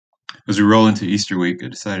As we roll into Easter week, I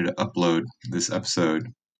decided to upload this episode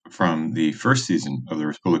from the first season of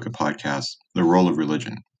the Publica podcast, The Role of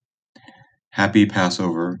Religion. Happy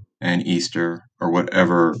Passover and Easter, or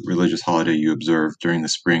whatever religious holiday you observe during the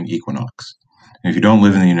spring equinox. And if you don't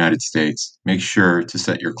live in the United States, make sure to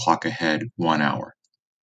set your clock ahead 1 hour.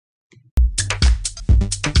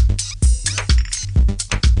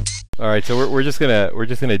 All right, so we're just gonna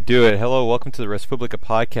do it. Hello, welcome to the Republica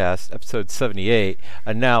podcast, episode 78,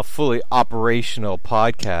 a now fully operational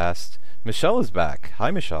podcast. Michelle is back. Hi,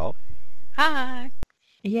 Michelle. Hi.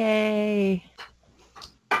 Yay.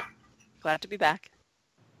 Glad to be back.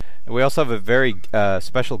 And we also have a very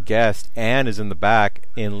special guest. Anne is in the back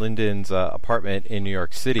in Lyndon's apartment in New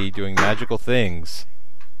York City doing magical things.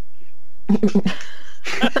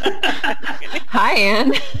 Hi,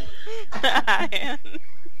 Anne. Hi, Anne.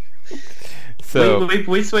 So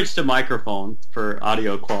we switched to microphone for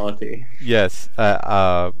audio quality. yes,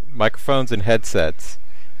 microphones and headsets.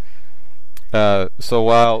 So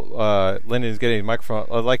while Lyndon is getting a microphone,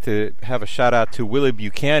 I'd like to have a shout out to Willie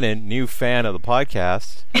Buchanan, new fan of the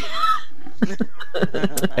podcast.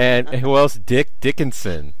 And who else? Dick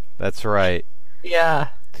Dickinson. That's right. Yeah.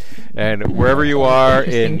 And wherever you are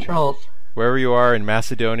trolls. wherever you are in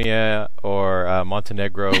Macedonia or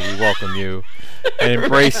Montenegro, we welcome you and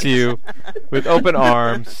embrace you with open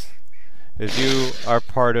arms, as you are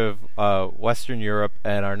part of Western Europe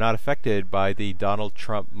and are not affected by the Donald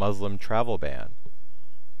Trump Muslim travel ban.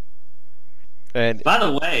 And By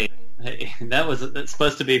the way, that's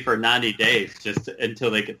supposed to be for 90 days, just until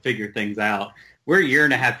they could figure things out. We're a year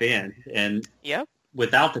and a half in, and Yep.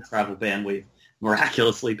 without the travel ban, we've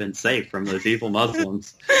miraculously been safe from those evil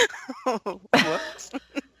Muslims. Whoops.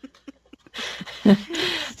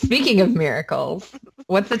 Speaking of miracles,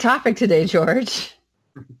 what's the topic today, George?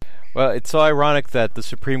 well, it's so ironic that the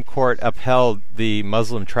Supreme Court upheld the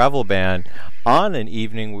Muslim travel ban on an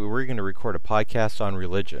evening we were going to record a podcast on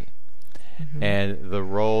religion and the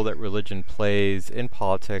role that religion plays in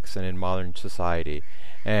politics and in modern society.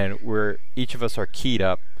 And each of us are keyed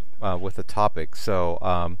up with the topic.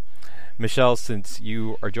 So, Michelle, since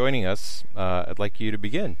you are joining us, I'd like you to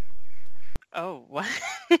begin. Oh, what?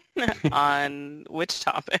 On which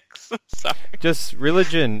topics? Sorry. Just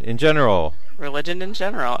religion in general. Religion in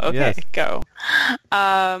general. Okay, Yes. go.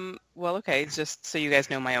 Well, okay, just so you guys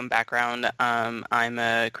know my own background, I'm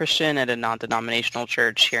a Christian at a non-denominational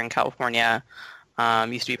church here in California.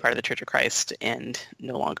 Used to be part of the Church of Christ and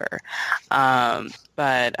no longer.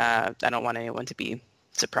 But I don't want anyone to be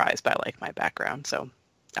surprised by my background, so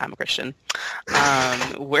I'm a Christian.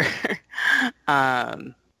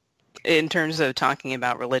 In terms of talking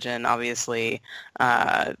about religion, obviously,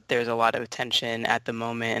 there's a lot of tension at the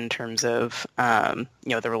moment in terms of,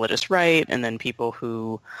 the religious right, and then people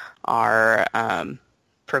who are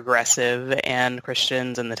progressive and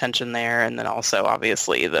Christians and the tension there, and then also,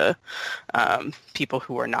 obviously, the people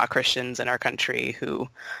who are not Christians in our country who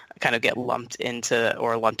kind of get lumped into,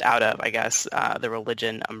 or lumped out of, I guess, the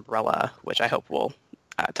religion umbrella, which I hope we'll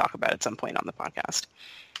talk about at some point on the podcast.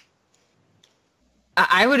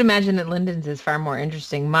 I would imagine that Lyndon's is far more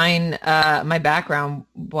interesting. Mine, my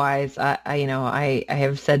background-wise, I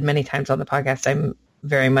have said many times on the podcast, I'm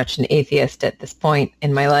very much an atheist at this point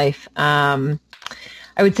in my life. I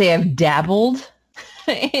would say I've dabbled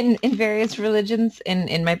in various religions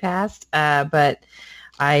in my past, but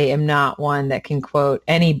I am not one that can quote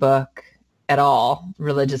any book at all,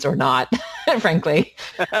 religious or not, frankly.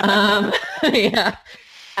 Yeah.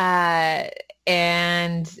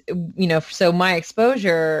 And, so my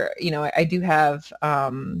exposure, I do have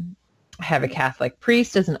a Catholic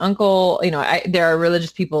priest as an uncle. There are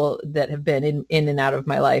religious people that have been in and out of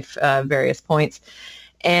my life, various points.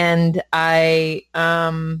 And I,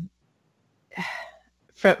 from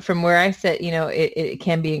where I sit, it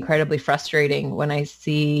can be incredibly frustrating when I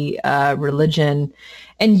see religion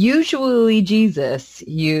and usually Jesus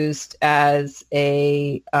used as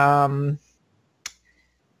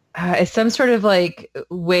as some sort of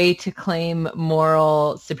way to claim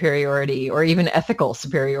moral superiority or even ethical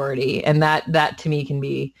superiority. And that to me can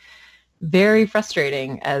be very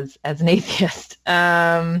frustrating as an atheist.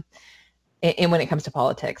 And when it comes to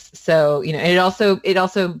politics. So, and it also,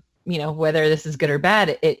 whether this is good or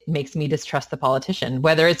bad, it makes me distrust the politician,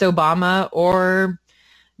 whether it's Obama or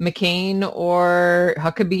McCain or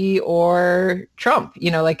Huckabee or Trump,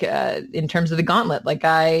 in terms of the gauntlet,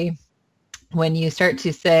 when you start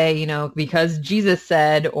to say, because Jesus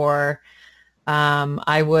said, or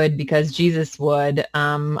I would because Jesus would,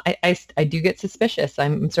 I do get suspicious.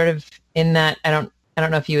 I'm sort of in that. I don't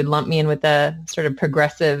know if you would lump me in with the sort of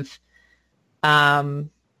progressive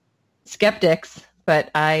skeptics,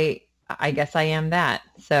 but I I guess I am that.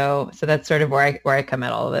 So that's sort of where I come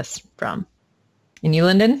at all of this from. And you,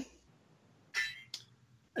 Lyndon?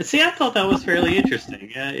 See, I thought that was fairly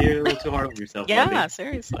interesting. Yeah, you're a little too hard on yourself. Yeah, Wendy.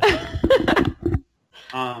 seriously.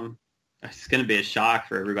 It's going to be a shock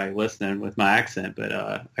for everybody listening with my accent, but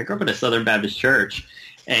I grew up in a Southern Baptist church,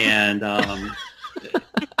 and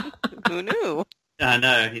who knew? I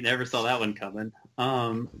know, you never saw that one coming.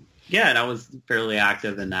 Yeah, and I was fairly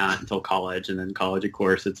active in that until college, and then college, of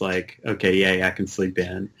course, it's like, okay, yay, I can sleep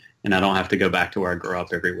in, and I don't have to go back to where I grew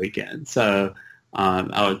up every weekend. So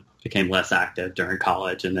became less active during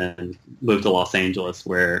college, and then moved to Los Angeles,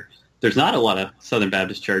 where there's not a lot of Southern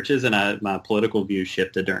Baptist churches, and my political views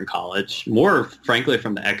shifted during college, more frankly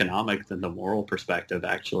from the economic than the moral perspective,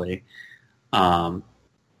 actually.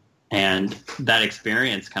 And that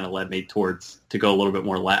experience kind of led me to go a little bit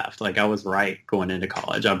more left. Like, I was right going into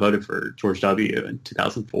college. I voted for George W. in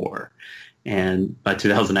 2004. And by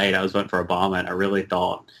 2008, I was voting for Obama. And I really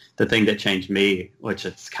thought the thing that changed me, which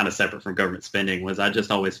is kind of separate from government spending, was I just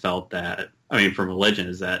always felt that, from religion,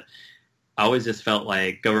 is that I always just felt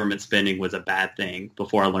like government spending was a bad thing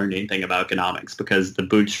before I learned anything about economics, because the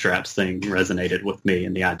bootstraps thing resonated with me,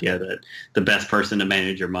 and the idea that the best person to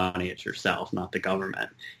manage your money is yourself, not the government.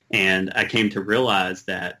 And I came to realize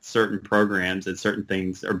that certain programs and certain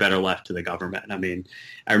things are better left to the government.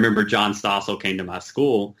 I remember John Stossel came to my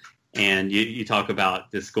school, and you talk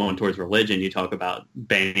about this going towards religion, you talk about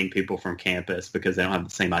banning people from campus because they don't have the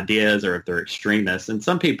same ideas or if they're extremists. And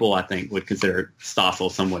some people, I think, would consider Stossel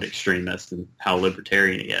somewhat extremist in how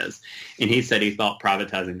libertarian he is. And he said he thought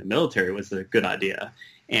privatizing the military was a good idea.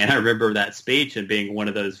 And I remember that speech and being one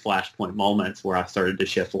of those flashpoint moments where I started to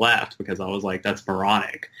shift left, because I was like, that's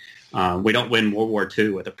moronic. We don't win World War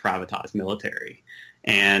II with a privatized military.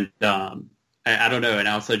 And I don't know, and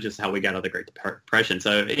also just how we got out of the Great Depression.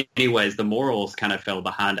 So anyways, the morals kind of fell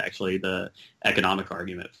behind, actually, the economic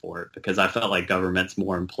argument for it, because I felt like government's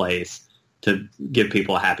more in place to give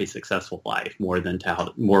people a happy, successful life more than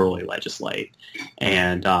to morally legislate.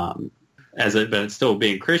 And but still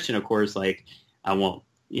being Christian, of course, like, I want,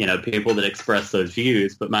 people that express those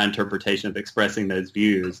views, but my interpretation of expressing those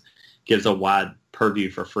views gives a wide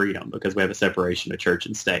purview for freedom, because we have a separation of church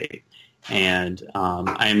and state. And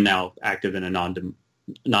I am now active in a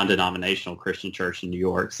non-denominational Christian church in New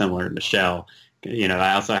York, similar to Michelle.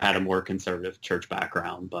 I also had a more conservative church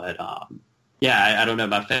background, but I don't know.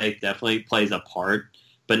 My faith definitely plays a part,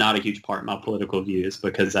 but not a huge part in my political views,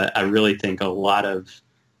 because I really think a lot of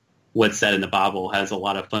what's said in the Bible has a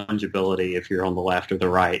lot of fungibility if you're on the left or the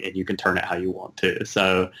right, and you can turn it how you want to.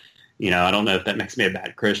 So, I don't know if that makes me a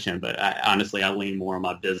bad Christian, but honestly, I lean more on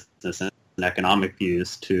my business and economic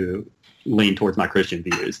views to lean towards my Christian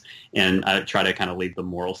views, and I try to kind of leave the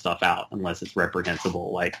moral stuff out unless it's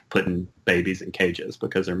reprehensible, like putting babies in cages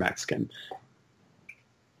because they're Mexican.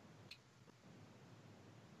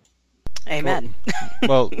 Amen.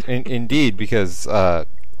 Well, indeed, because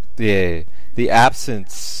the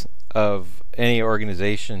absence of any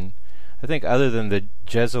organization, I think, other than the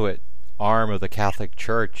Jesuit arm of the Catholic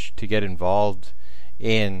Church to get involved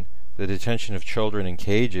in the detention of children in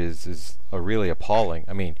cages is really appalling.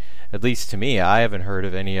 At least to me, I haven't heard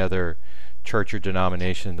of any other church or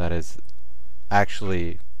denomination that has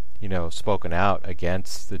actually, spoken out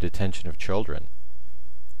against the detention of children.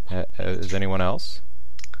 Is anyone else?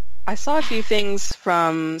 I saw a few things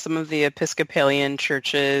from some of the Episcopalian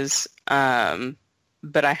churches,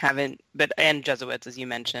 but I haven't, and Jesuits, as you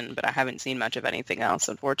mentioned, but I haven't seen much of anything else,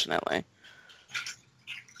 unfortunately.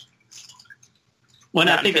 Well,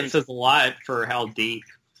 I think it says a lot for how deep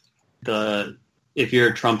if you're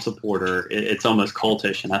a Trump supporter, it's almost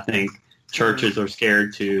cultish, and I think churches are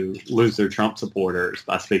scared to lose their Trump supporters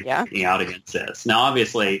by speaking out against this. Now,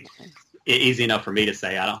 obviously, it's easy enough for me to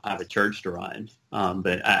say I don't have a church to run,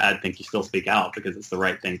 but I think you still speak out because it's the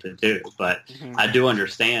right thing to do. But I do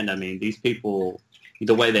understand, these people,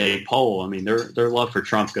 the way they poll, their love for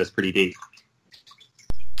Trump goes pretty deep.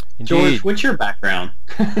 Indeed. George, what's your background?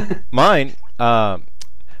 Mine's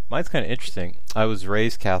kind of interesting. I was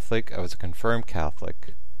raised Catholic. I was a confirmed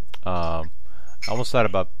Catholic. I almost thought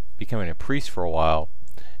about becoming a priest for a while.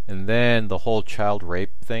 And then the whole child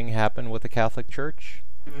rape thing happened with the Catholic Church.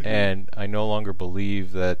 Mm-hmm. And I no longer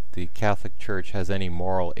believe that the Catholic Church has any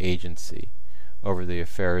moral agency over the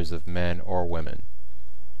affairs of men or women.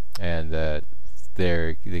 And that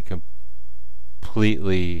they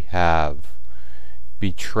completely have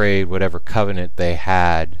betrayed whatever covenant they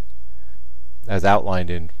had as outlined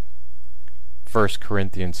in 1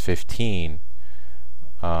 Corinthians 15.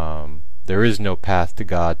 There is no path to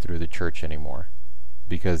God through the church anymore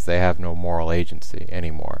because they have no moral agency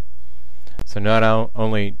anymore. So not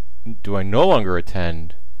only no longer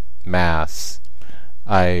attend Mass,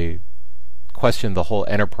 I question the whole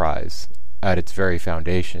enterprise at its very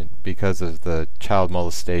foundation because of the child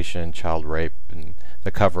molestation, child rape, and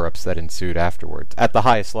the cover-ups that ensued afterwards at the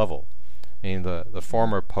highest level. I mean, the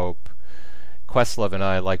former Pope, Questlove and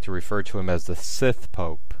I like to refer to him as the Sith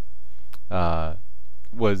Pope,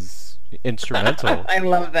 was instrumental. I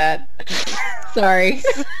love that. Sorry.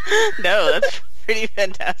 No, that's pretty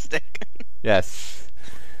fantastic. Yes.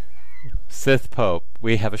 Sith Pope.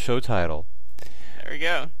 We have a show title. There we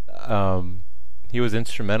go. He was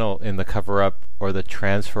instrumental in the cover-up or the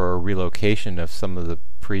transfer or relocation of some of the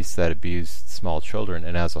priests that abused small children,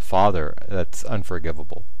 and as a father, that's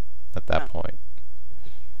unforgivable at that point.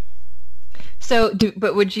 So,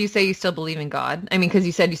 but would you say you still believe in God? I mean, because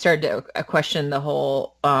you said you started to question the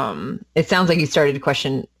whole. It sounds like you started to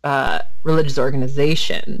question religious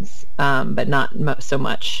organizations, but not so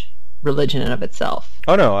much religion in of itself.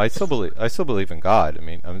 Oh no, I still believe in God. I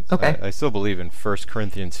mean, okay. I still believe in 1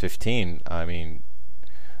 Corinthians 15. I mean,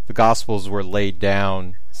 the Gospels were laid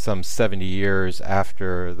down some 70 years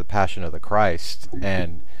after the Passion of the Christ,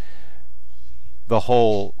 and the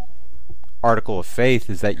whole article of faith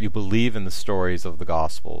is that you believe in the stories of the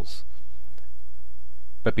Gospels.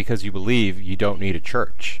 But because you believe, you don't need a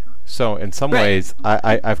church. So in some ways,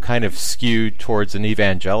 I've kind of skewed towards an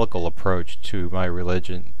evangelical approach to my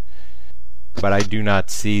religion. But I do not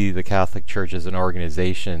see the Catholic Church as an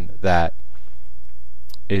organization that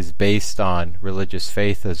is based on religious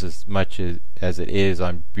faith as much as it is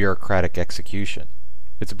on bureaucratic execution.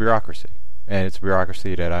 It's a bureaucracy, and it's a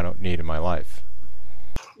bureaucracy that I don't need in my life.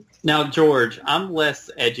 Now, George, I'm less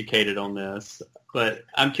educated on this, but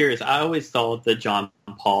I'm curious. I always thought that John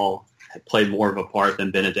Paul played more of a part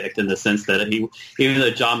than Benedict in the sense that even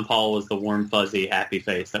though John Paul was the warm, fuzzy, happy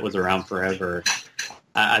face that was around forever,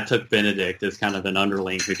 I took Benedict as kind of an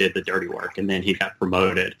underling who did the dirty work, and then he got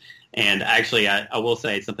promoted. And actually, I will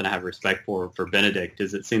say something I have respect for Benedict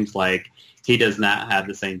is it seems like he does not have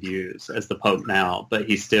the same views as the Pope now, but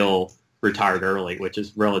he still retired early, which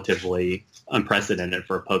is relatively unprecedented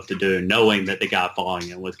for a Pope to do, knowing that the guy following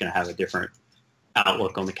him was going to have a different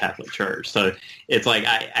outlook on the Catholic Church. So it's like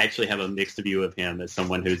I actually have a mixed view of him as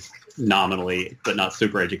someone who's nominally but not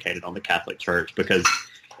super educated on the Catholic Church, because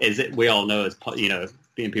we all know, as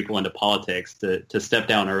being people into politics, to step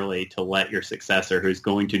down early to let your successor, who's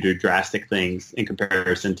going to do drastic things in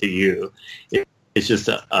comparison to you, it's just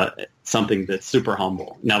something that's super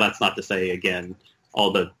humble. Now, that's not to say, again,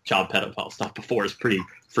 all the child pedophile stuff before is pretty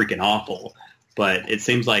freaking awful, but it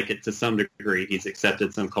seems like to some degree he's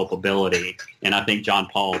accepted some culpability, and I think John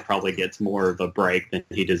Paul probably gets more of a break than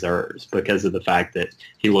he deserves because of the fact that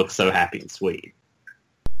he looks so happy and sweet.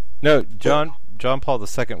 No, John Paul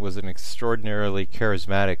II was an extraordinarily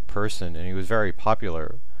charismatic person, and he was very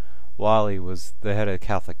popular while he was the head of the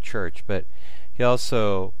Catholic Church, but he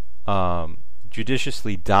also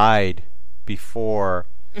judiciously died before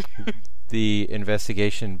the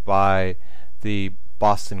investigation by the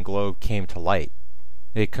Boston Globe came to light.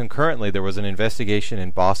 Concurrently, there was an investigation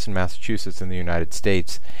in Boston, Massachusetts in the United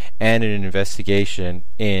States, and an investigation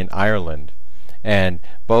in Ireland. And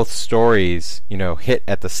both stories, hit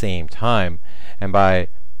at the same time. And by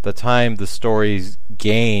the time the stories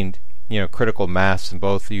gained, critical mass in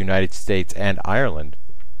both the United States and Ireland,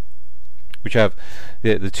 which have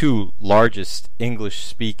the two largest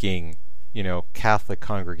English-speaking, Catholic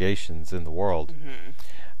congregations in the world,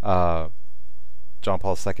 John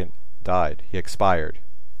Paul II died. He expired.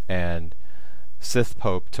 And Sith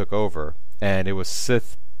Pope took over. And it was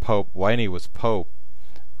Sith Pope, when he was Pope,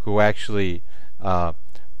 who actually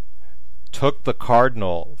took the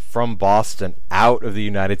cardinal from Boston out of the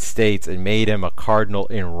United States and made him a cardinal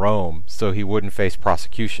in Rome so he wouldn't face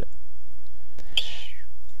prosecution.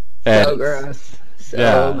 So gross.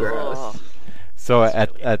 So gross. So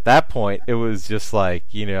at that point, it was just like,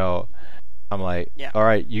 I'm like, all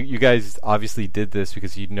right, you guys obviously did this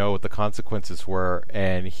because you know what the consequences were,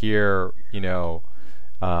 and here,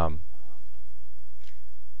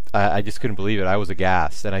 I just couldn't believe it. I was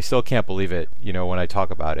aghast, and I still can't believe it, when I talk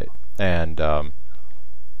about it. And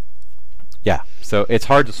so it's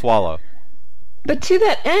hard to swallow. But to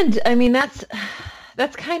that end, I mean, that's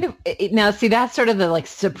kind of now. See, that's sort of the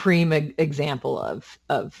supreme example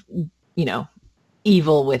of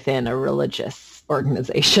evil within a religious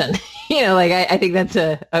organization. I think that's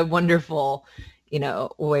a wonderful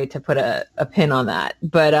way to put a pin on that.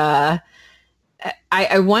 But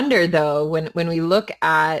I wonder, though, when we look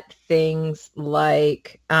at things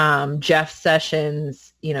like Jeff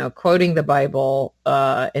Sessions, quoting the Bible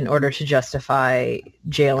in order to justify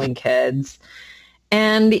jailing kids,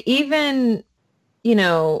 and even,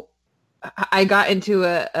 I got into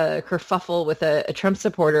a kerfuffle with a Trump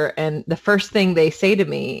supporter, and the first thing they say to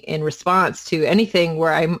me in response to anything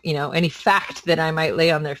where I'm, any fact that I might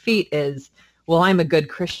lay on their feet is, well, I'm a good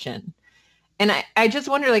Christian. And I just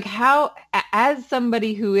wonder, like, how, as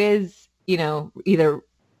somebody who is, either,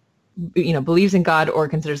 believes in God or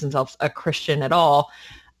considers themselves a Christian at all,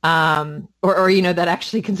 or that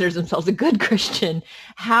actually considers themselves a good Christian,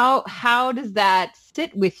 how does that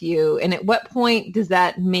sit with you? And at what point does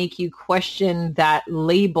that make you question that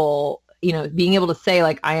label, being able to say,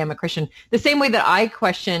 like, I am a Christian, the same way that I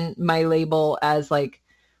question my label as, like,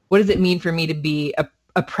 what does it mean for me to be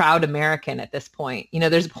a proud American at this point?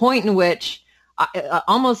 There's a point in which I,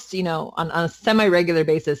 almost, on a semi-regular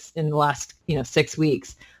basis in the last, 6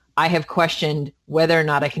 weeks, I have questioned whether or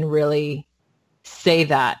not I can really say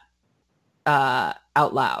that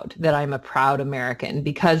out loud, that I'm a proud American,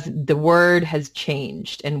 because the word has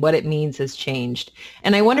changed and what it means has changed.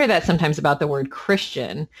 And I wonder that sometimes about the word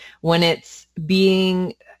Christian, when it's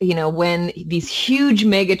being, when these huge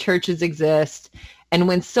mega churches exist, and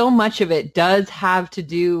when so much of it does have to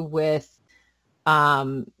do with,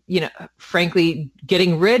 frankly,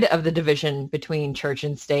 getting rid of the division between church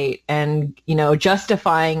and state, and,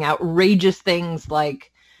 justifying outrageous things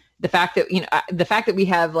like the fact that we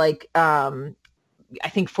have, like, I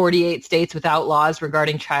think 48 states without laws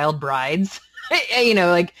regarding child brides,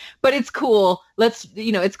 but it's cool.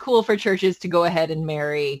 It's cool for churches to go ahead and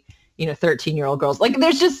marry, 13-year-old girls. Like,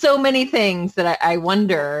 there's just so many things that I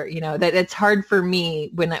wonder, that it's hard for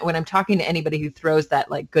me when I'm talking to anybody who throws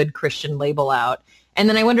that, like, good Christian label out. And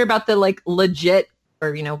then I wonder about the, like, legit,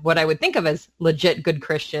 or, what I would think of as legit good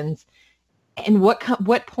Christians. And what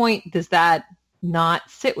point does that not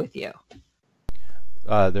sit with you?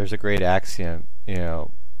 There's a great axiom,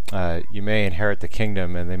 you may inherit the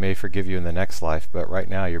kingdom and they may forgive you in the next life, but right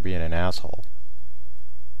now you're being an asshole.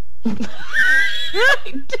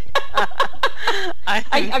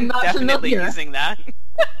 I'm not definitely familiar. Using that.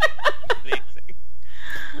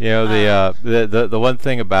 The one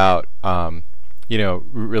thing about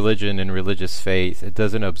religion and religious faith, it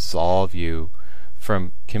doesn't absolve you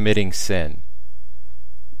from committing sin.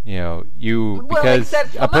 Because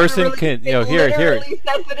a person can, here says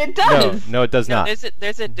that it does. No, it does not.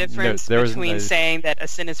 There's a difference between saying that a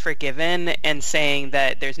sin is forgiven and saying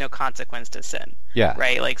that there's no consequence to sin. Yeah.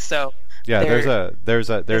 Right. Like, so. Yeah. There's a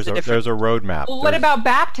roadmap. Well, what about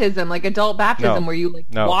baptism, like adult baptism, where you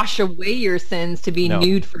wash away your sins to be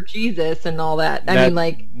nude for Jesus and all that?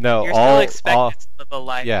 You're still expected to live a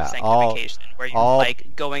life of sanctification, where you're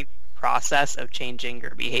going process of changing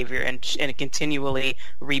your behavior and continually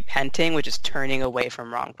repenting, which is turning away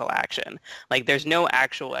from wrongful action. Like, there's no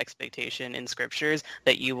actual expectation in scriptures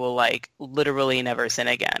that you will, like, literally never sin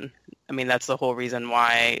again. I mean, that's the whole reason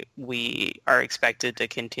why we are expected to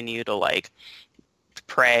continue to, like,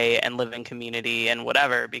 pray and live in community and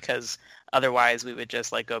whatever, because otherwise we would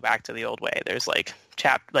just, like, go back to the old way. There's, like,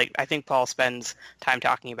 I think Paul spends time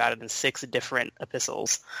talking about it in 6 different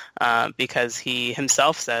epistles, because he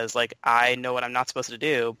himself says, like, I know what I'm not supposed to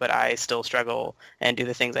do, but I still struggle and do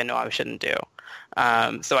the things I know I shouldn't do.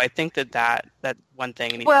 So I think that one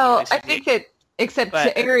thing. Well, I think that, except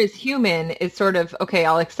to err is human, is sort of, okay,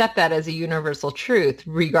 I'll accept that as a universal truth,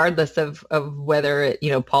 regardless of whether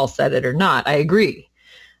it, Paul said it or not. I agree.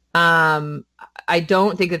 I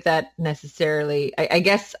don't think that necessarily, I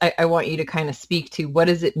guess I want you to kind of speak to, what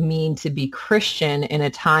does it mean to be Christian in a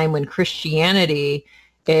time when Christianity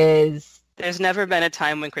is... There's never been a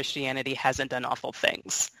time when Christianity hasn't done awful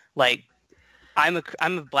things. Like, I'm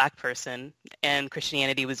a black person, and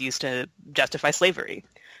Christianity was used to justify slavery.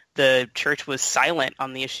 The church was silent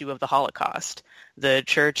on the issue of the Holocaust. The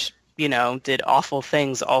church, did awful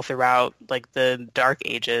things all throughout, like, the Dark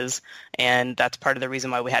Ages, and that's part of the reason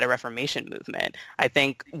why we had a Reformation movement. I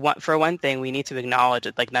think, for one thing, we need to acknowledge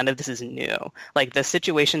that, like, none of this is new. Like, the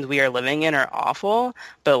situations we are living in are awful,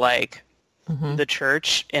 but, like, the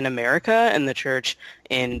church in America and the church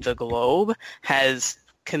in the globe has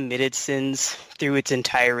committed sins through its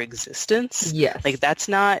entire existence. Yes. Like, that's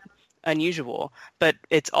not unusual, but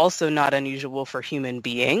it's also not unusual for human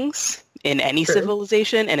beings in any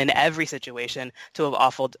civilization and in every situation to have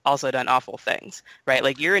also done awful things, right?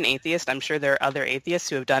 Like, you're an atheist. I'm sure there are other atheists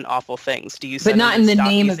who have done awful things. Do you? But not in the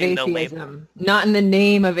name of atheism. Not in the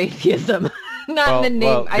name of atheism. Not in the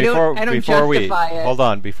name. I don't justify it. Hold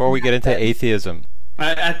on. Before we get into atheism,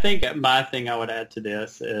 I think my thing I would add to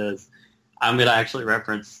this is, I'm going to actually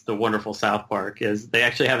reference the wonderful South Park. Is they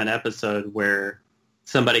actually have an episode where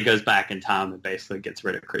somebody goes back in time and basically gets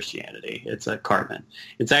rid of Christianity. It's a Cartman.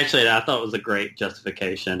 It's actually, I thought it was a great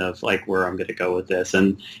justification of, like, where I'm going to go with this.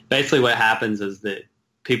 And basically what happens is that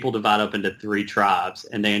people divide up into 3 tribes,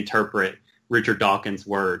 and they interpret Richard Dawkins'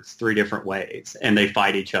 words 3 different ways, and they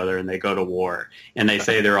fight each other and they go to war, and they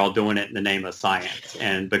say they're all doing it in the name of science,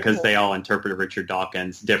 and because they all interpreted Richard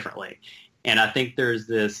Dawkins differently. And I think there's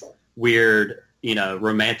this weird,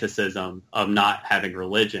 romanticism of not having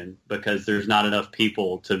religion because there's not enough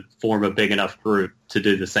people to form a big enough group to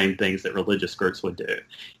do the same things that religious groups would do.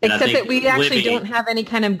 And Except that we actually don't have any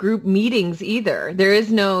kind of group meetings either. There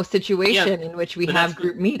is no situation in which we have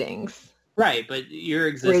group meetings. Right, but you're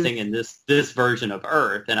existing in this version of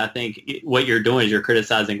Earth, and I think what you're doing is you're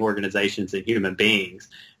criticizing organizations and human beings,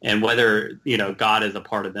 and whether, God is a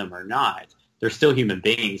part of them or not, they're still human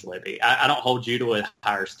beings, Libby. I don't hold you to a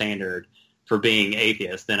higher standard for being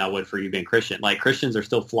atheist than I would for you being Christian. Like, Christians are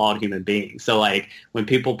still flawed human beings. So, like, when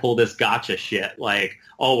people pull this gotcha shit, like,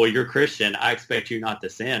 oh, well, you're Christian, I expect you not to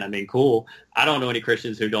sin. I mean, cool. I don't know any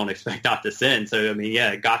Christians who don't expect not to sin. So, I mean,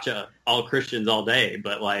 yeah, gotcha, all Christians all day.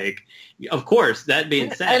 But, like, of course, that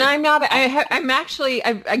being said. And I'm not, I've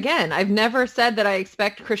never said that I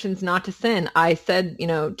expect Christians not to sin. I said,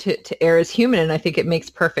 to err as human, and I think it makes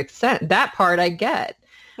perfect sense. That part I get.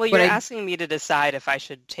 Well, you're asking me to decide if I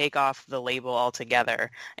should take off the label altogether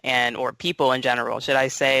or people in general. Should I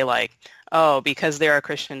say, like, oh, because there are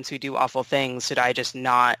Christians who do awful things, should I just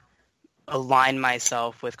not align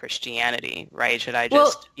myself with Christianity, right? Should I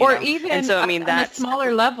just, even and so, I mean, on that's a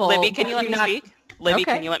smaller level. Libby, can you let me speak? Libby,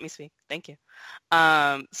 Okay. can you let me speak? Thank you.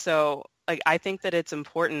 So, like, I think that it's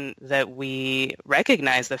important that we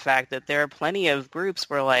recognize the fact that there are plenty of groups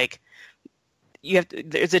where, like,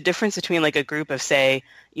 there's a difference between, like, a group of, say,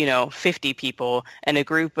 50 people and a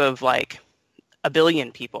group of, like, 1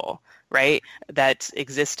 billion people, right, that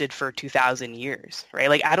existed for 2,000 years, right?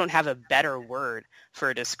 Like, I don't have a better word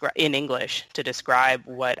in English to describe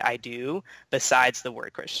what I do besides the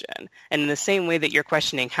word Christian. And in the same way that you're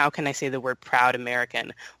questioning, how can I say the word proud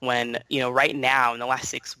American when, right now in the last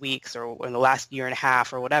 6 weeks or in the last year and a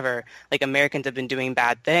half or whatever, like, Americans have been doing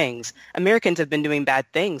bad things. Americans have been doing bad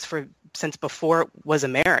things since before it was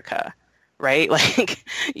America. Right? Like,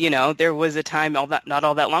 there was a time not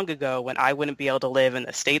all that long ago when I wouldn't be able to live in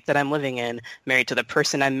the state that I'm living in, married to the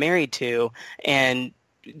person I'm married to. And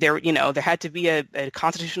there had to be a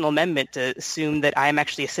constitutional amendment to assume that I am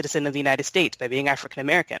actually a citizen of the United States by being African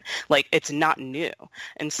American. Like, it's not new.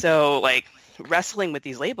 And so, like, wrestling with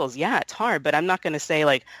these labels, yeah, it's hard, but I'm not going to say,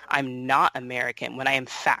 like, I'm not American when I am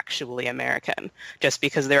factually American just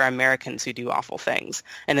because there are Americans who do awful things.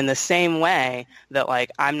 And in the same way that,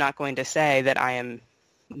 like, I'm not going to say that I am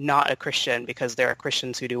not a Christian because there are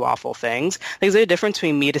Christians who do awful things. There's a difference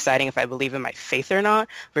between me deciding if I believe in my faith or not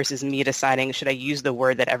versus me deciding, should I use the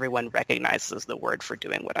word that everyone recognizes as the word for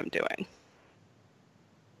doing what I'm doing.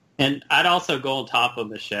 And I'd also go on top of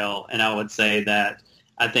Michelle, and I would say that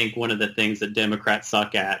I think one of the things that Democrats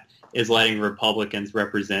suck at is letting Republicans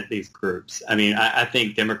represent these groups. I mean, I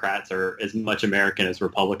think Democrats are as much American as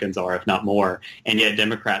Republicans are, if not more. And yet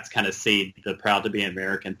Democrats kind of cede the proud to be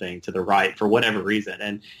American thing to the right for whatever reason.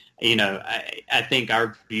 And, I think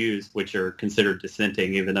our views, which are considered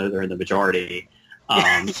dissenting, even though they're in the majority,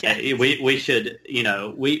 we should,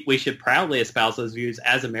 we should proudly espouse those views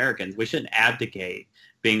as Americans. We shouldn't abdicate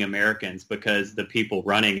being Americans because the people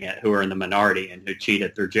running it who are in the minority and who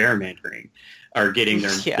cheated through gerrymandering are getting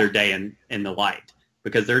their day in the light,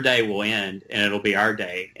 because their day will end and it'll be our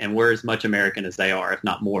day, and we're as much American as they are, if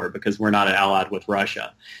not more, because we're not allied with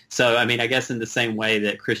Russia. So, I mean, I guess in the same way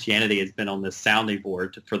that Christianity has been on this sounding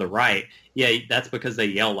board for the right, yeah, that's because they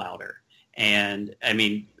yell louder. And, I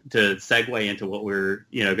mean, to segue into what we're,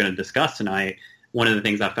 going to discuss tonight, one of the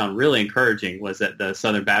things I found really encouraging was that the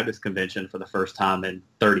Southern Baptist Convention, for the first time in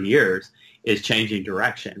 30 years, is changing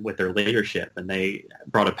direction with their leadership. And they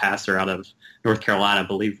brought a pastor out of North Carolina, I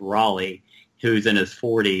believe Raleigh, who's in his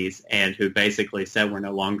 40s and who basically said, we're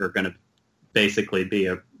no longer going to basically be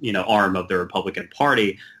a arm of the Republican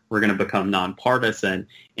Party. We're going to become nonpartisan,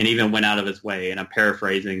 and even went out of his way, and I'm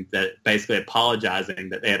paraphrasing, that basically apologizing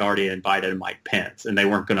that they had already invited Mike Pence and they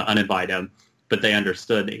weren't going to uninvite him, but they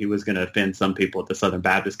understood that he was going to offend some people at the Southern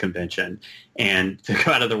Baptist Convention. And to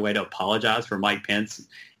go out of their way to apologize for Mike Pence,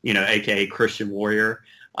 a.k.a. Christian warrior,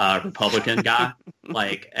 Republican guy,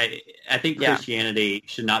 like, I think Christianity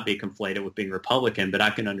should not be conflated with being Republican, but I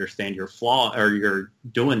can understand your flaw, or you're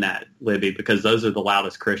doing that, Libby, because those are the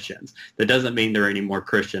loudest Christians. That doesn't mean they're any more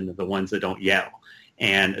Christian than the ones that don't yell.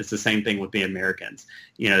 And it's the same thing with the Americans.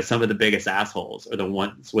 Some of the biggest assholes are the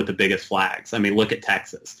ones with the biggest flags. I mean, look at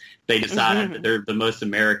Texas. They decided that they're the most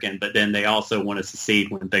American, but then they also want to secede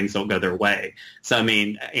when things don't go their way. So, I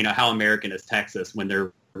mean, how American is Texas when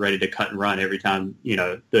they're ready to cut and run every time,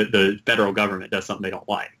 the federal government does something they don't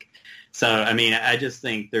like? So, I mean, I just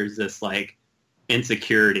think there's this like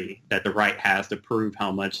insecurity that the right has to prove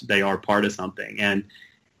how much they are part of something. And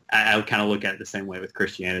I would kind of look at it the same way with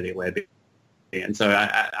Christianity lately. And so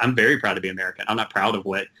I'm very proud to be American. I'm not proud of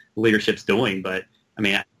what leadership's doing, but I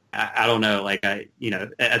mean, I don't know. Like, I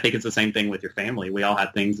think it's the same thing with your family. We all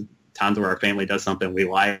have times where our family does something we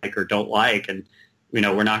like or don't like. And,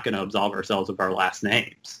 we're not going to absolve ourselves of our last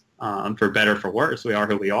names. For better or for worse, we are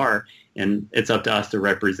who we are. And it's up to us to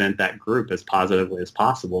represent that group as positively as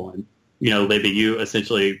possible. And, Libby, you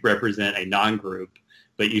essentially represent a non-group,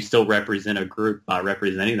 but you still represent a group by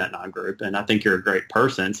representing that non-group. And I think you're a great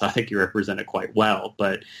person, so I think you represent it quite well.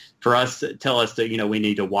 But for us, tell us that, we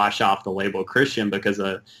need to wash off the label Christian because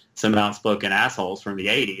of some outspoken assholes from the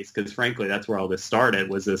 80s, because frankly, that's where all this started,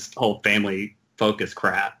 was this whole family focus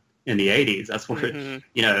crap in the 80s. That's where,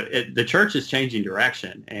 the church is changing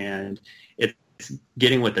direction, and it's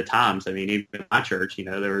getting with the times. I mean, even my church,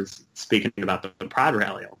 there was speaking about the Pride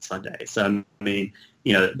rally on Sunday. So, I mean,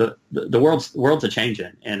 the world's a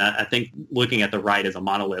changing, and I think looking at the right as a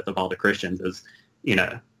monolith of all the Christians is,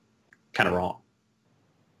 kind of wrong.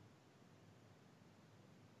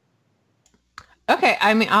 Okay,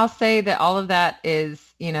 I mean, I'll say that all of that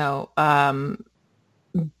is,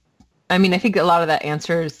 I mean, I think a lot of that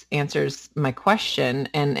answers my question,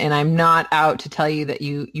 and I'm not out to tell you that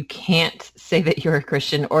you can't say that you're a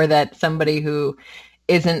Christian, or that somebody who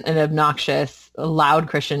isn't an obnoxious, loud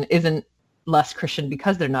Christian isn't less Christian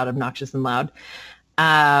because they're not obnoxious and loud.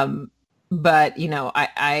 But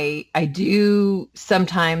I do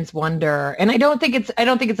sometimes wonder, and I don't think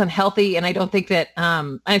it's unhealthy, and I don't think that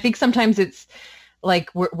I think sometimes it's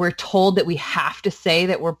like we're told that we have to say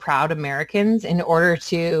that we're proud Americans in order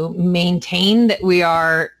to maintain that we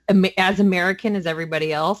are as American as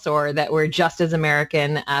everybody else, or that we're just as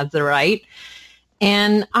American as the right.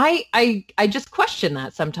 And I just question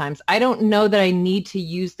that sometimes. I don't know that I need to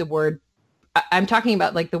use the word. I'm talking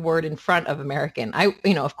about like the word in front of American.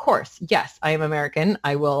 Of course, yes, I am American.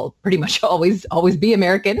 I will pretty much always be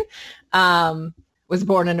American. Was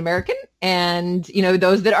born an American, and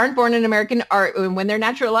those that aren't born an American are, when they're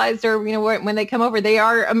naturalized, or when they come over, they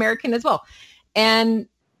are American as well. And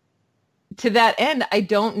to that end, I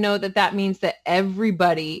don't know that means that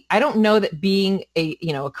everybody. I don't know that being a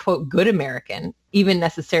quote good American even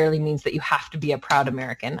necessarily means that you have to be a proud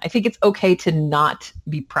American. I think it's okay to not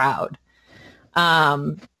be proud.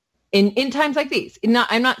 In times like these,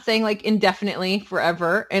 I'm not saying like indefinitely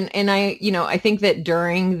forever. And I think that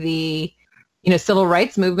during the civil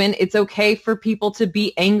rights movement, it's okay for people to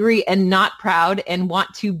be angry and not proud, and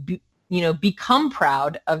want to become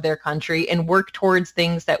proud of their country and work towards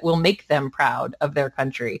things that will make them proud of their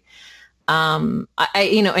country. And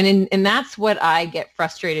that's what I get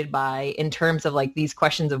frustrated by in terms of like these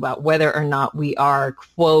questions about whether or not we are,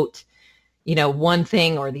 quote, one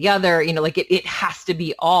thing or the other, like it has to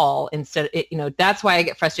be all instead. That's why I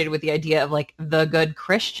get frustrated with the idea of like the good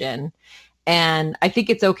Christian. And I think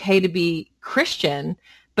it's okay to be Christian,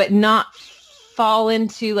 but not fall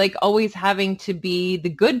into like always having to be the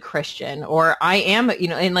good Christian, or I am,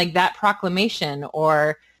 in like that proclamation,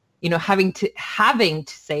 or, having to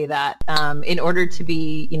say that in order to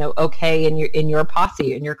be, okay in your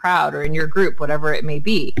posse, in your crowd, or in your group, whatever it may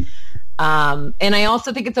be. And I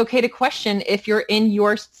also think it's okay to question if you're in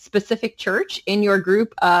your specific church, in your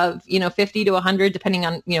group of, 50 to 100, depending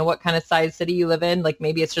on, what kind of size city you live in, like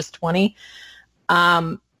maybe it's just 20.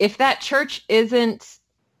 If that church isn't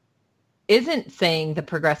saying the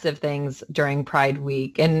progressive things during Pride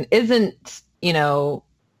Week, and isn't,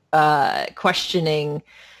 questioning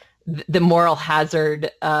the moral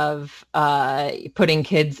hazard of putting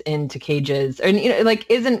kids into cages, and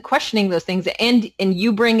isn't questioning those things, and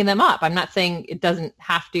you bring them up. I'm not saying it doesn't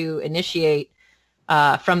have to initiate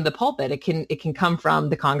from the pulpit. It can come from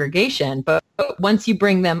the congregation, but once you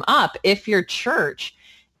bring them up, if your church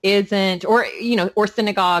isn't, or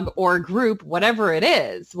synagogue or group, whatever it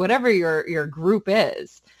is, whatever your group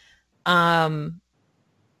is,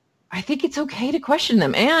 I think it's okay to question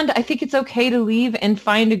them, and I think it's okay to leave and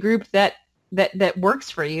find a group that works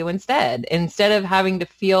for you instead of having to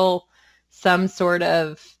feel some sort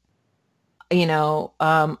of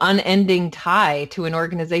unending tie to an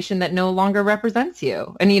organization that no longer represents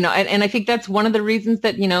you. And and I think that's one of the reasons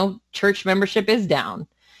that church membership is down,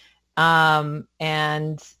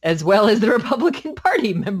 and as well as the Republican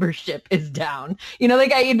Party membership is down.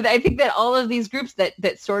 I think that all of these groups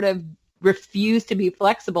that sort of refuse to be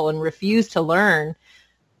flexible and refuse to learn,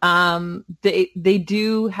 they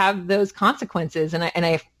do have those consequences. And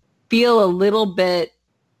I feel a little bit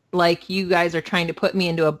like you guys are trying to put me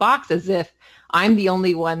into a box, as if I'm the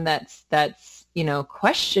only one that's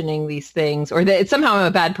questioning these things, or that somehow I'm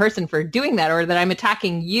a bad person for doing that, or that I'm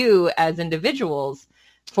attacking you as individuals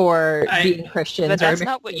for being Christians. But that's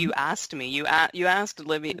not what you asked me. You asked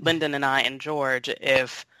Lyndon and I and George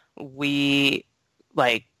if we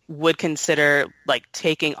would consider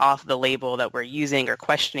taking off the label that we're using or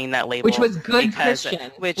questioning that label, which was good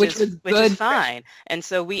Christian, which is fine. And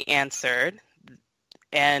so we answered.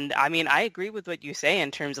 And I mean, I agree with what you say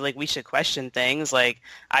in terms of we should question things. I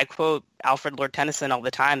quote Alfred Lord Tennyson all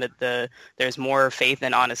the time that there's more faith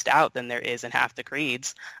in honest doubt than there is in half the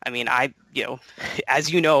creeds. I mean,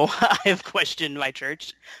 as you know, I've questioned my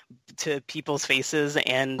church to people's faces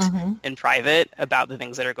and in private about the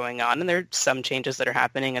things that are going on, and there are some changes that are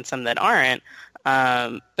happening and some that aren't.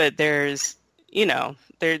 But there's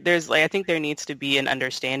I think there needs to be an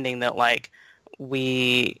understanding that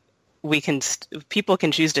people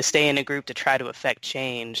can choose to stay in a group to try to affect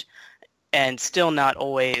change and still not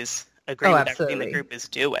always agree with everything the group is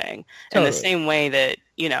doing. Totally. In the same way that,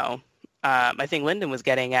 I think Lyndon was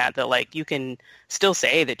getting at that, you can still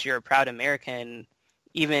say that you're a proud American,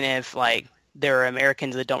 even if there are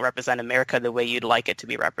Americans that don't represent America the way you'd like it to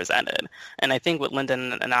be represented. And I think what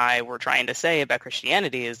Lyndon and I were trying to say about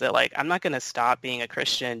Christianity is that, I'm not going to stop being a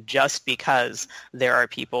Christian just because there are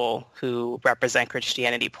people who represent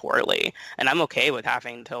Christianity poorly. And I'm okay with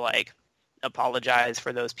having to, apologize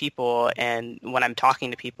for those people. And when I'm talking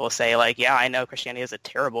to people, say, yeah, I know Christianity has a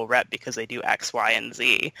terrible rep because they do X, Y, and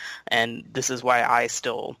Z. And this is why I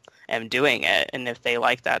still am doing it. And if they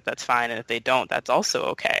like that, that's fine. And if they don't, that's also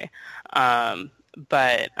okay.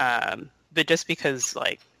 But just because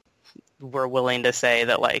we're willing to say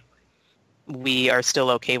that we are still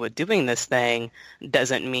okay with doing this thing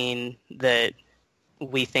doesn't mean that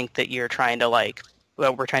we think that you're trying to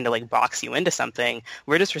we're trying to box you into something.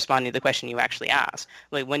 We're just responding to the question you actually asked.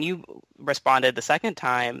 When you responded the second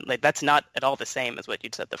time, that's not at all the same as what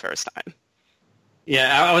you'd said the first time.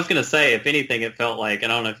 Yeah, I was going to say, if anything, it felt and I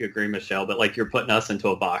don't know if you agree, Michelle, but you're putting us into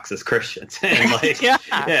a box as Christians. And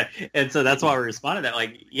yeah. And so that's why we responded that,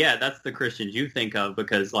 yeah, that's the Christians you think of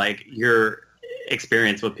because your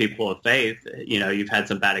experience with people of faith, you've had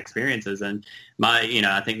some bad experiences. And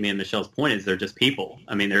I think me and Michelle's point is they're just people.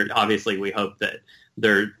 I mean, they're obviously, we hope that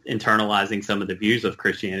they're internalizing some of the views of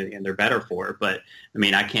Christianity and they're better for it. But I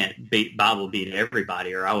mean, I can't Bible beat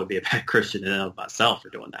everybody or I would be a bad Christian in and of myself for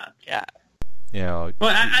doing that. Yeah.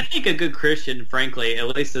 Well, I think a good Christian, frankly, at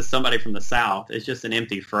least as somebody from the South, is just an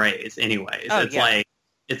empty phrase anyways. It's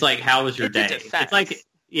how was your day? It's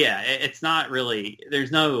it's not really, there's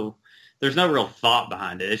no real thought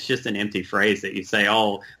behind it. It's just an empty phrase that you say,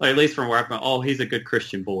 or at least from where I'm from, he's a good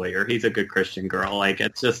Christian boy or he's a good Christian girl.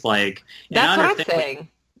 It's just that's what I'm saying.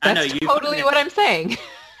 That's totally what I'm saying.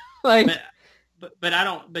 But I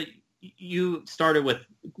don't, but you started with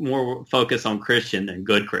more focus on Christian than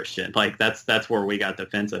good Christian. That's where we got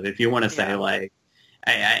defensive. If you want to say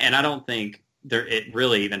and I don't think it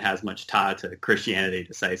really even has much tie to Christianity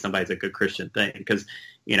to say somebody's a good Christian thing because,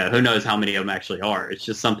 who knows how many of them actually are. It's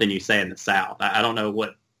just something you say in the South. I don't know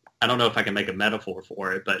if I can make a metaphor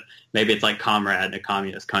for it, but maybe it's like comrade in a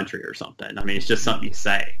communist country or something. I mean, it's just something you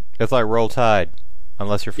say. It's like roll tide,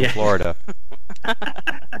 unless you're from Florida.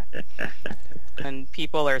 And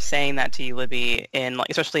people are saying that to you, Libby,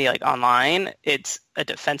 especially online, it's a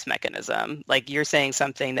defense mechanism. You're saying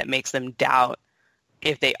something that makes them doubt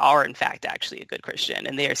if they are in fact actually a good Christian,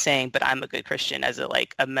 and they are saying, but I'm a good Christian as a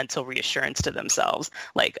mental reassurance to themselves.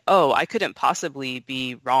 I couldn't possibly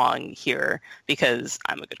be wrong here because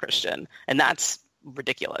I'm a good Christian. And that's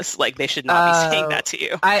ridiculous. They should not be saying that to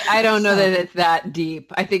you. I don't know that it's that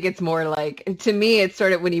deep. I think it's more to me, it's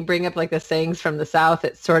sort of when you bring up the sayings from the South,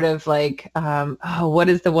 it's sort of what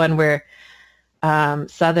is the one where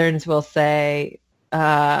Southerns will say,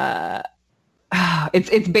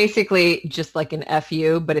 it's basically just an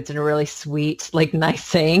FU, but it's a really sweet, nice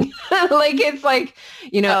saying. It's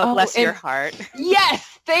bless your heart. Yes.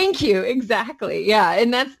 Thank you. Exactly. Yeah.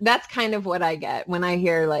 And that's kind of what I get when I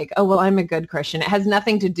hear I'm a good Christian. It has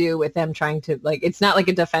nothing to do with them trying to it's not a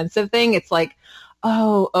defensive thing. It's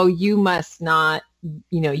you must not,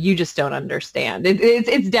 you just don't understand.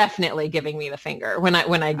 It's definitely giving me the finger when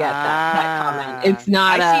I get that comment. It's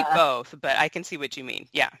not. I see both, but I can see what you mean.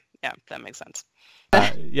 Yeah, that makes sense.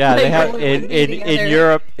 They have in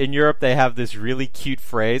Europe. In Europe, they have this really cute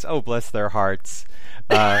phrase. Oh, bless their hearts.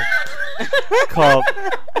 Called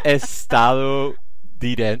Estado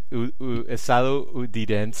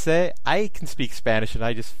Estadounidense. I can speak Spanish, and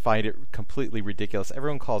I just find it completely ridiculous.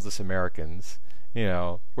 Everyone calls us Americans.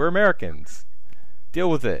 We're Americans. Deal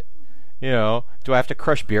with it. Do I have to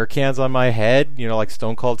crush beer cans on my head, like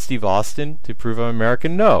Stone Cold Steve Austin to prove I'm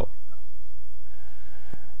American? No.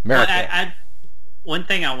 America. One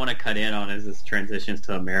thing I want to cut in on as this transitions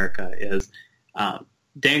to America is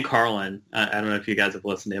Dan Carlin. I don't know if you guys have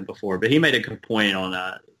listened to him before, but he made a good point on,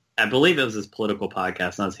 I believe it was his political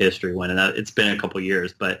podcast, not his history one, and it's been a couple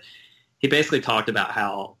years, but he basically talked about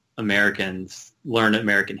how Americans learn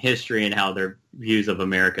American history and how their views of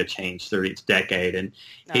America changed through each decade. And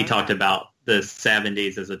he talked about the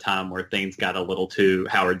 70s as a time where things got a little too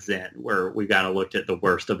Howard Zinn, where we kind of looked at the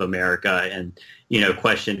worst of America and,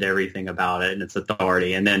 questioned everything about it and its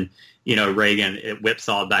authority. And then, Reagan, it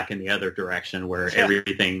whipsawed back in the other direction where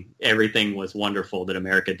everything was wonderful that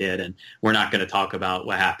America did. And we're not going to talk about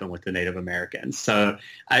what happened with the Native Americans. So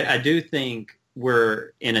I do think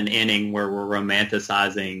we're in an inning where we're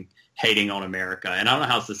romanticizing hating on America. And I don't know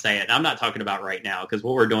how else to say it. And I'm not talking about right now, because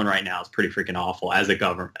what we're doing right now is pretty freaking awful as a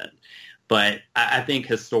government. But I think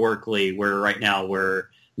historically we're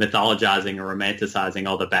mythologizing and romanticizing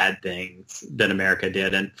all the bad things that America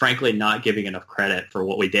did, and frankly not giving enough credit for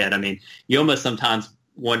what we did. I mean, you almost sometimes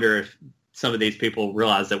wonder if some of these people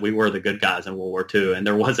realize that we were the good guys in World War II, and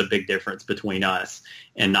there was a big difference between us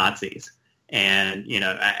and Nazis. And,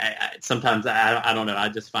 sometimes I don't know, I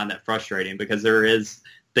just find that frustrating, because there is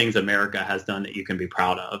things America has done that you can be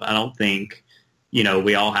proud of. I don't think,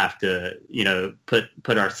 we all have to,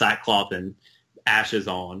 put our sackcloth and ashes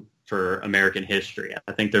on for American history.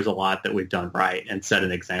 I think there's a lot that we've done right and set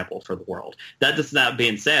an example for the world. That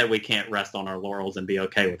being said, we can't rest on our laurels and be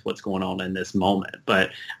okay with what's going on in this moment.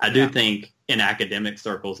 But I do think in academic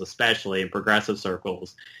circles, especially in progressive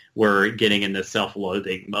circles, we're getting in this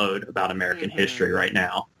self-loathing mode about American history right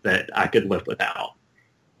now that I could live without.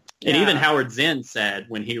 And even Howard Zinn said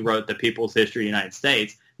when he wrote The People's History of the United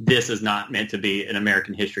States, this is not meant to be an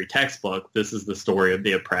American history textbook. This is the story of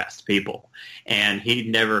the oppressed people. And he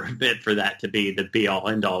never meant for that to be the be-all,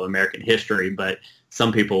 end-all of American history, but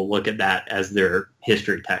some people look at that as their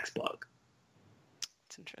history textbook.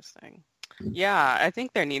 It's interesting. Yeah, I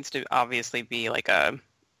think there needs to obviously be an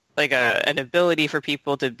ability for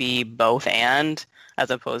people to be both and, as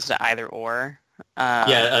opposed to either or.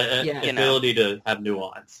 Ability to have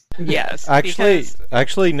nuance. Yes.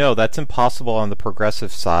 Actually, no, that's impossible on the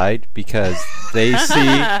progressive side, because they see...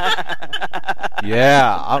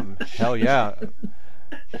 hell yeah.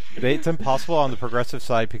 It's impossible on the progressive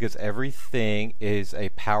side because everything is a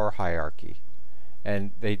power hierarchy.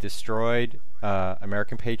 And they destroyed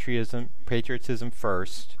American patriotism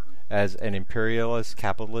first as an imperialist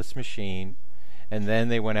capitalist machine, and then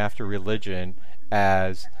they went after religion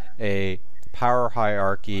as a power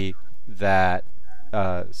hierarchy that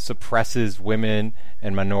suppresses women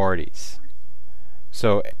and minorities.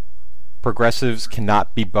 So progressives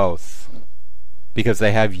cannot be both, because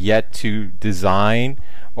they have yet to design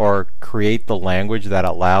or create the language that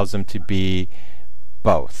allows them to be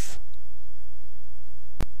both.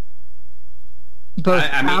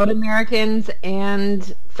 Both proud Americans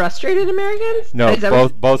and frustrated Americans? No,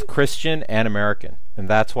 both Christian and American. And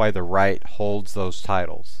that's why the right holds those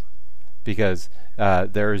titles. Because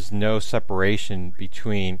there is no separation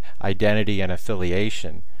between identity and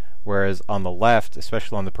affiliation. Whereas on the left,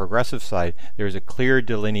 especially on the progressive side, there's a clear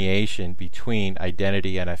delineation between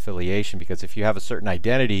identity and affiliation. Because if you have a certain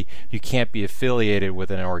identity, you can't be affiliated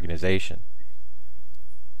with an organization.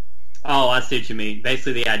 Oh, I see what you mean.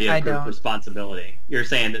 Basically, the idea of group responsibility. You're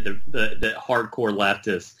saying that the hardcore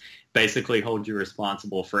leftists basically hold you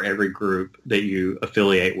responsible for every group that you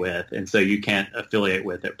affiliate with, and so you can't affiliate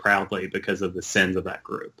with it proudly because of the sins of that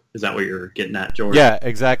group. Is that what you're getting at, George? Yeah,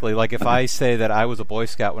 exactly. Like if I say that I was a Boy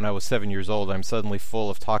Scout when I was 7 years old, I'm suddenly full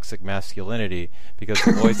of toxic masculinity because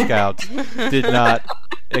the Boy Scouts did not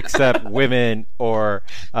accept women or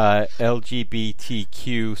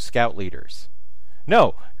LGBTQ scout leaders.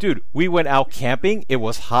 No, dude, we went out camping, it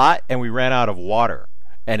was hot, and we ran out of water,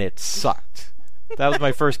 and it sucked. That was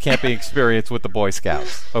my first camping experience with the Boy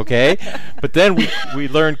Scouts, okay? But then we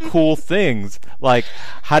learned cool things, like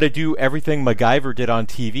how to do everything MacGyver did on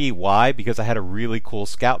TV. Why? Because I had a really cool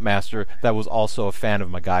scoutmaster that was also a fan of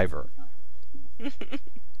MacGyver.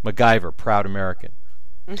 MacGyver, proud American.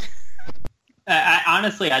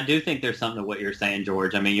 Honestly, I do think there's something to what you're saying,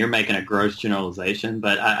 George. I mean, you're making a gross generalization,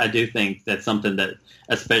 but I do think that's something that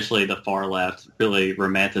especially the far left really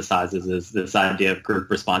romanticizes, is this idea of group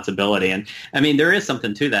responsibility. And I mean, there is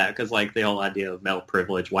something to that, because like the whole idea of male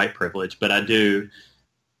privilege, white privilege, but I do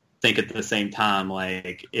think at the same time,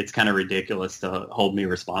 like, it's kind of ridiculous to hold me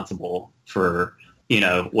responsible for,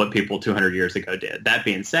 what people 200 years ago did. That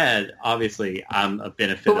being said, obviously I'm a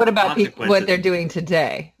benefit. But what about what they're doing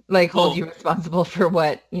today? Like hold you responsible for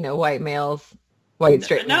what, white males white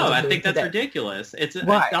straight No, males are I doing think that's today. ridiculous. It's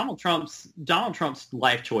Why? Donald Trump's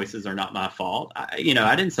life choices are not my fault. I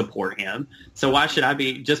didn't support him, so why should I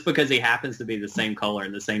be, just because he happens to be the same color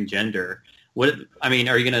and the same gender? Are you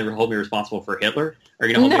going to hold me responsible for Hitler? Are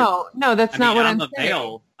you going to hold me? No, that's not what I'm a saying.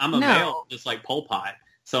 male. I'm a No. male, just like Pol Pot.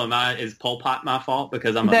 So is Pol Pot my fault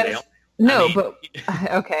because I'm a That's- male? No, I mean- but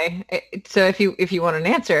okay. So if you want an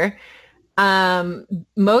answer,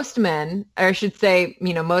 most men, or I should say,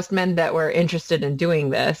 most men that were interested in doing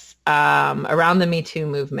this around the Me Too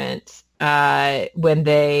movement, when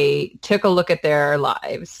they took a look at their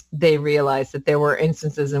lives, they realized that there were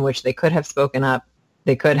instances in which they could have spoken up.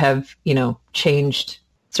 They could have, changed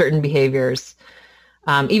certain behaviors,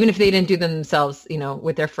 even if they didn't do them themselves,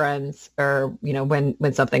 with their friends, or,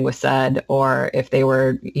 when something was said, or if they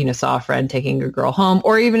were, saw a friend taking a girl home,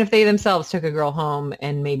 or even if they themselves took a girl home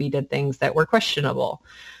and maybe did things that were questionable.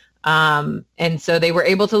 And so they were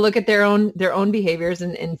able to look at their own behaviors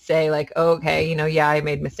and say like, oh, okay, yeah, I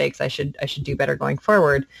made mistakes. I should do better going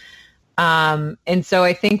forward. And so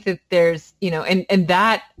I think that there's, and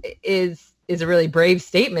that is a really brave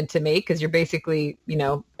statement to make, because you're basically,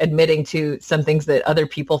 admitting to some things that other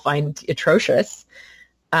people find atrocious.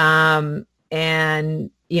 And,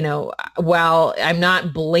 while I'm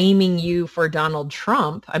not blaming you for Donald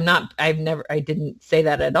Trump, I didn't say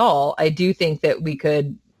that at all. I do think that we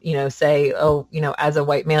could, say, oh, as a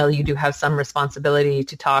white male, you do have some responsibility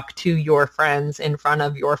to talk to your friends in front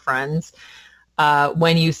of your friends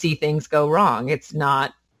when you see things go wrong. It's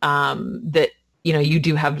not that, you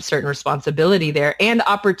do have a certain responsibility there and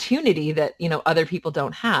opportunity that, other people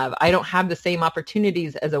don't have. I don't have the same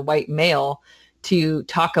opportunities as a white male to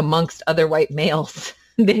talk amongst other white males.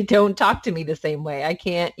 They don't talk to me the same way. I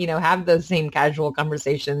can't, have those same casual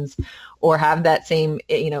conversations or have that same,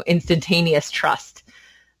 instantaneous trust.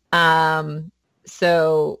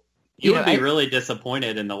 So you would be really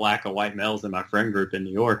disappointed in the lack of white males in my friend group in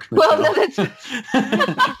New York. Well, no, that's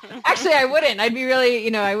actually, I wouldn't. I'd be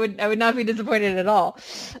really, I would not be disappointed at all.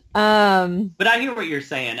 But I hear what you're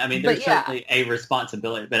saying. I mean, there's certainly a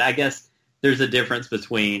responsibility, but I guess there's a difference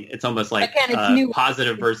between, it's almost like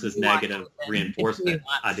positive versus negative reinforcement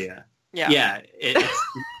idea. Yeah.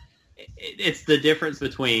 It's the difference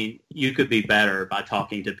between you could be better by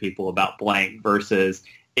talking to people about blank versus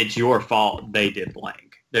it's your fault they did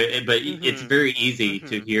blank. But it's very easy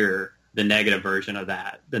to hear the negative version of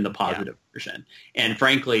that than the positive version. And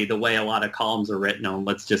frankly, the way a lot of columns are written on,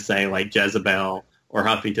 let's just say like Jezebel or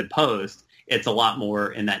Huffington Post, it's a lot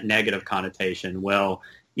more in that negative connotation. Well,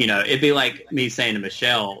 it'd be like me saying to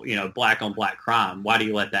Michelle, black on black crime. Why do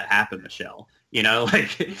you let that happen, Michelle? If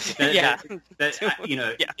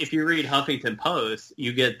you read Huffington Post,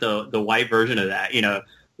 you get the white version of that,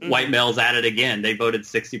 white males at it again. They voted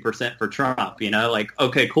 60% for Trump,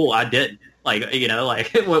 okay, cool. I didn't what do you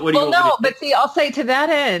Well, no, but see, I'll say to that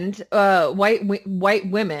end, white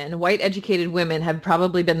women, white educated women have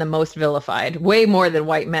probably been the most vilified, way more than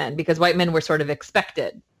white men, because white men were sort of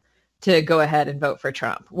expected to go ahead and vote for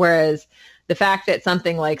Trump. Whereas the fact that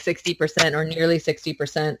something like 60% or nearly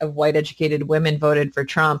 60% of white educated women voted for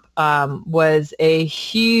Trump was a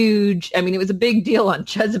huge, it was a big deal on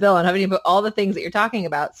Jezebel and having all the things that you're talking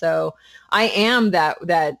about. So I am that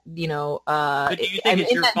but do you think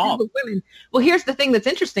it's your fault? Well, here's the thing that's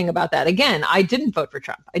interesting about that. Again, I didn't vote for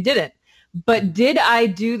Trump. I didn't. But did I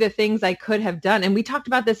do the things I could have done? And we talked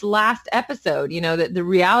about this last episode, that the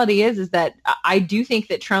reality is that I do think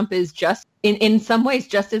that Trump is just in some ways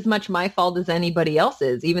just as much my fault as anybody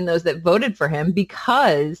else's, even those that voted for him,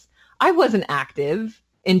 because I wasn't active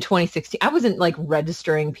in 2016. I wasn't like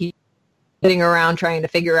registering people, sitting around trying to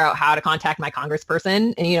figure out how to contact my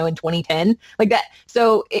congressperson, and, in 2010 like that.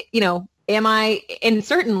 So, am I, and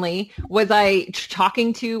certainly was I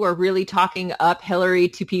talking to or really talking up Hillary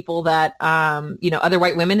to people that, other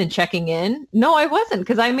white women and checking in? No, I wasn't,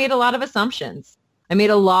 because I made a lot of assumptions. And,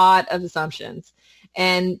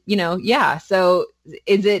 so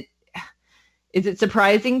is it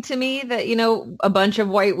surprising to me that, a bunch of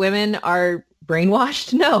white women are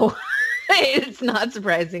brainwashed? No, it's not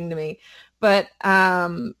surprising to me. But,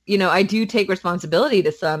 I do take responsibility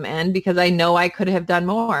to some end, because I know I could have done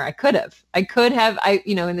more. I could have,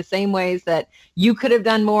 in the same ways that you could have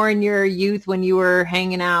done more in your youth when you were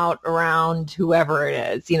hanging out around whoever it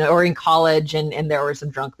is, or in college and there were some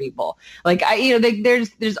drunk people. Like,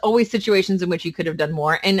 there's always situations in which you could have done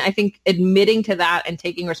more. And I think admitting to that and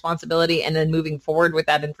taking responsibility and then moving forward with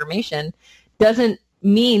that information doesn't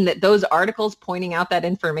mean that those articles pointing out that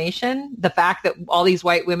information, the fact that all these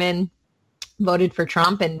white women voted for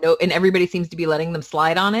Trump and everybody seems to be letting them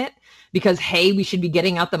slide on it because, hey, we should be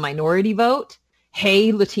getting out the minority vote.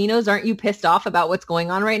 hey, Latinos, aren't you pissed off about what's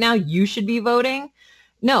going on right now? You should be voting.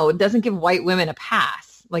 No, it doesn't give white women a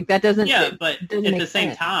pass. Like that doesn't. Yeah, but doesn't at make the same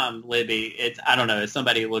sense. time, Libby, it's, I don't know, if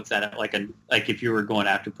somebody looks at it like if you were going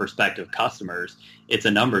after prospective customers, it's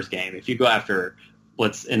a numbers game. If you go after,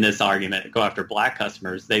 let's, in this argument, go after black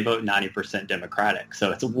customers, they vote 90% Democratic.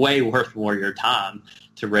 So it's way worth more your time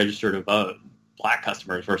to register to vote black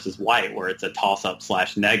customers versus white, where it's a toss-up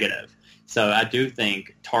 / negative. So I do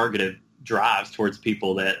think targeted drives towards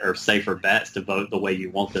people that are safer bets to vote the way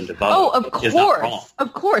you want them to vote. Oh, of is not wrong.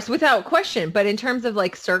 course, without question. But in terms of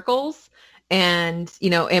like circles, and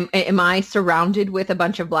am I surrounded with a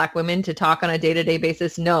bunch of black women to talk on a day-to-day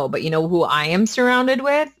basis? No, but you know who I am surrounded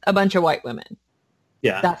with? A bunch of white women.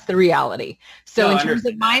 Yeah, that's the reality. So No, in I terms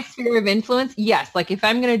of understand my sphere of influence, yes, like if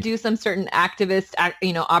I'm going to do some certain activist,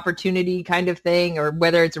 opportunity kind of thing, or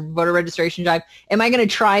whether it's a voter registration drive, am I going to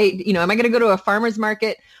try, am I going to go to a farmer's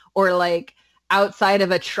market or like outside of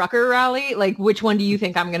a trucker rally? Like, which one do you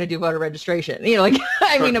think I'm going to do voter registration?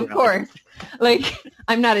 I mean, of course, like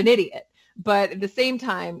I'm not an idiot. But at the same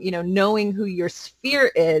time, knowing who your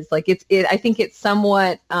sphere is, like I think it's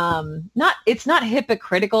somewhat it's not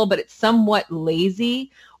hypocritical, but it's somewhat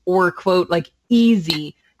lazy or quote like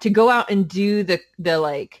easy to go out and do the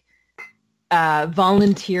like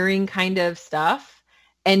volunteering kind of stuff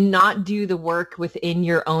and not do the work within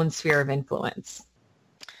your own sphere of influence.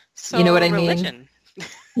 So you know what I religion. mean?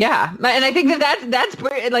 Yeah, and I think that's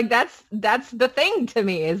the thing to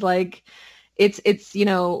me is like.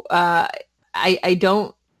 I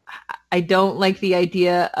don't like the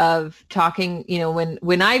idea of talking,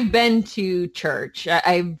 when I've been to church,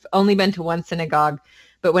 I've only been to one synagogue,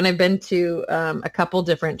 but when I've been to a couple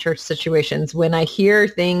different church situations, when I hear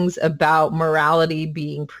things about morality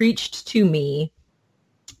being preached to me,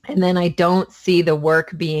 and then I don't see the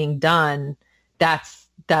work being done, that's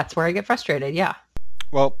where I get frustrated. Yeah.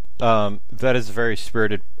 Well, that is a very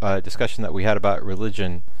spirited discussion that we had about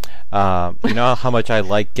religion. You know how much I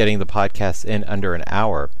like getting the podcast in under an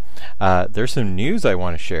hour. There's some news I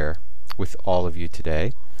want to share with all of you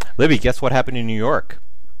today. Libby, guess what happened in New York?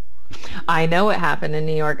 I know what happened in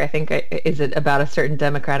New York. I think, is it about a certain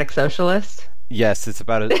Democratic Socialist? Yes, it's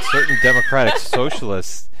about a certain Democratic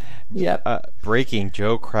Socialist. Yep. Breaking: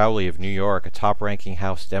 Joe Crowley of New York, a top-ranking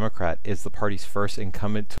House Democrat, is the party's first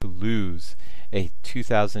incumbent to lose a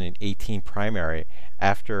 2018 primary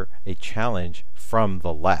after a challenge from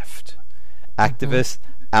the left. Activist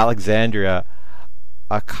Alexandria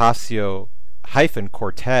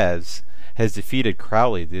Ocasio-Cortez has defeated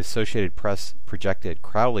Crowley. The Associated Press projected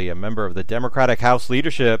Crowley, a member of the Democratic House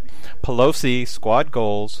leadership, Pelosi squad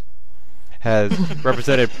goals, has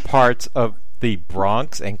represented parts of the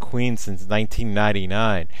Bronx and Queens since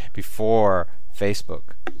 1999, before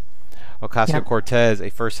Facebook. Ocasio-Cortez,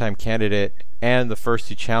 a first-time candidate and the first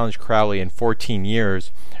to challenge Crowley in 14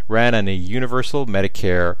 years, ran on a universal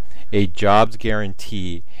Medicare, a jobs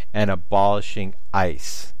guarantee, and abolishing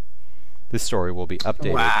ICE. This story will be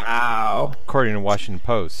updated. Wow. According to Washington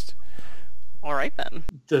Post. All right, then.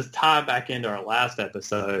 To tie back into our last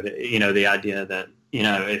episode, the idea that,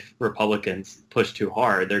 if Republicans push too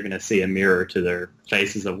hard, they're going to see a mirror to their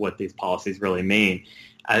faces of what these policies really mean.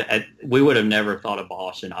 We would have never thought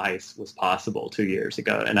abolishing ICE was possible 2 years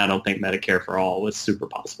ago, and I don't think Medicare for All was super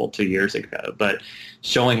possible 2 years ago. But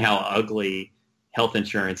showing how ugly health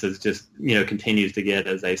insurance is just, continues to get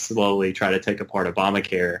as they slowly try to take apart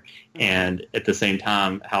Obamacare, and at the same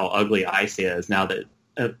time how ugly ICE is now that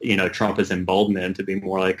Trump has emboldened them to be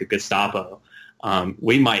more like a Gestapo.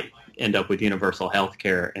 We might end up with universal health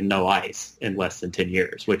care and no ICE in less than 10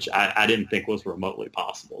 years, which I didn't think was remotely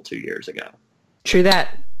possible 2 years ago. True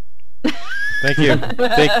that. Thank you.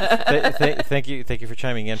 Thank you. Thank you for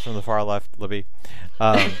chiming in from the far left, Libby.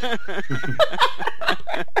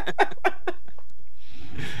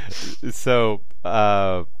 So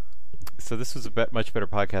this was a much better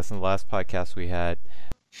podcast than the last podcast we had.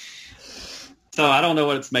 So I don't know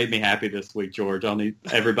what's made me happy this week, George. I'll need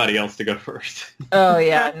everybody else to go first. Oh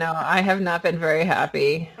yeah, no, I have not been very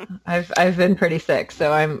happy. I've been pretty sick,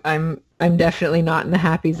 so I'm definitely not in the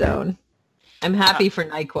happy zone. I'm happy for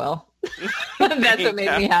NyQuil. That's what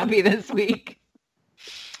made me happy this week.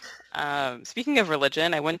 Speaking of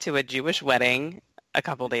religion, I went to a Jewish wedding a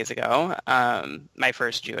couple days ago, my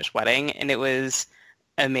first Jewish wedding, and it was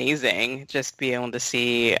amazing just to be able to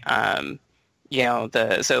see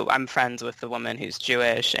so I'm friends with the woman who's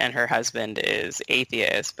Jewish and her husband is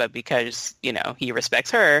atheist, but because, he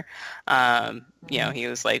respects her, he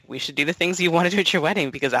was like, we should do the things you want to do at your wedding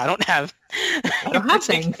because I don't have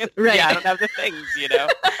things. Right. Yeah, I don't have the things,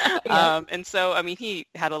 Yeah. And so, I mean, he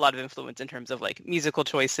had a lot of influence in terms of like musical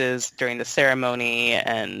choices during the ceremony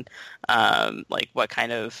and like what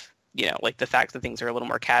kind of, like the fact that things are a little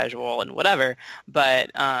more casual and whatever. But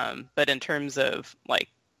in terms of like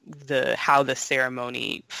how the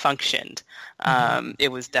ceremony functioned,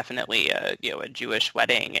 it was definitely a Jewish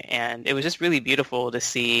wedding, and it was just really beautiful to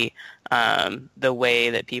see the way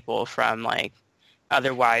that people from like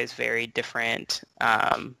otherwise very different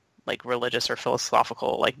like religious or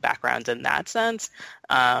philosophical like backgrounds in that sense,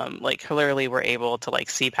 like clearly were able to like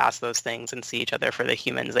see past those things and see each other for the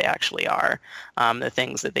humans they actually are, the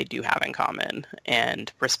things that they do have in common,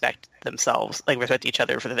 and respect themselves, like respect each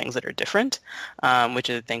other for the things that are different,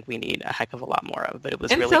 which I think we need a heck of a lot more of. But it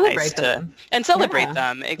was really nice to celebrate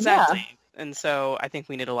them. Exactly. Yeah. And so I think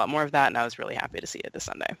we need a lot more of that, and I was really happy to see it this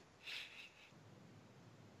Sunday.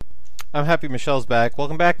 I'm happy Michelle's back.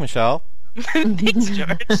 Welcome back, Michelle. Thanks,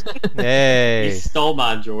 George. Yay. You stole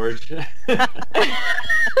mine, George.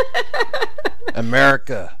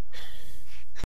 America.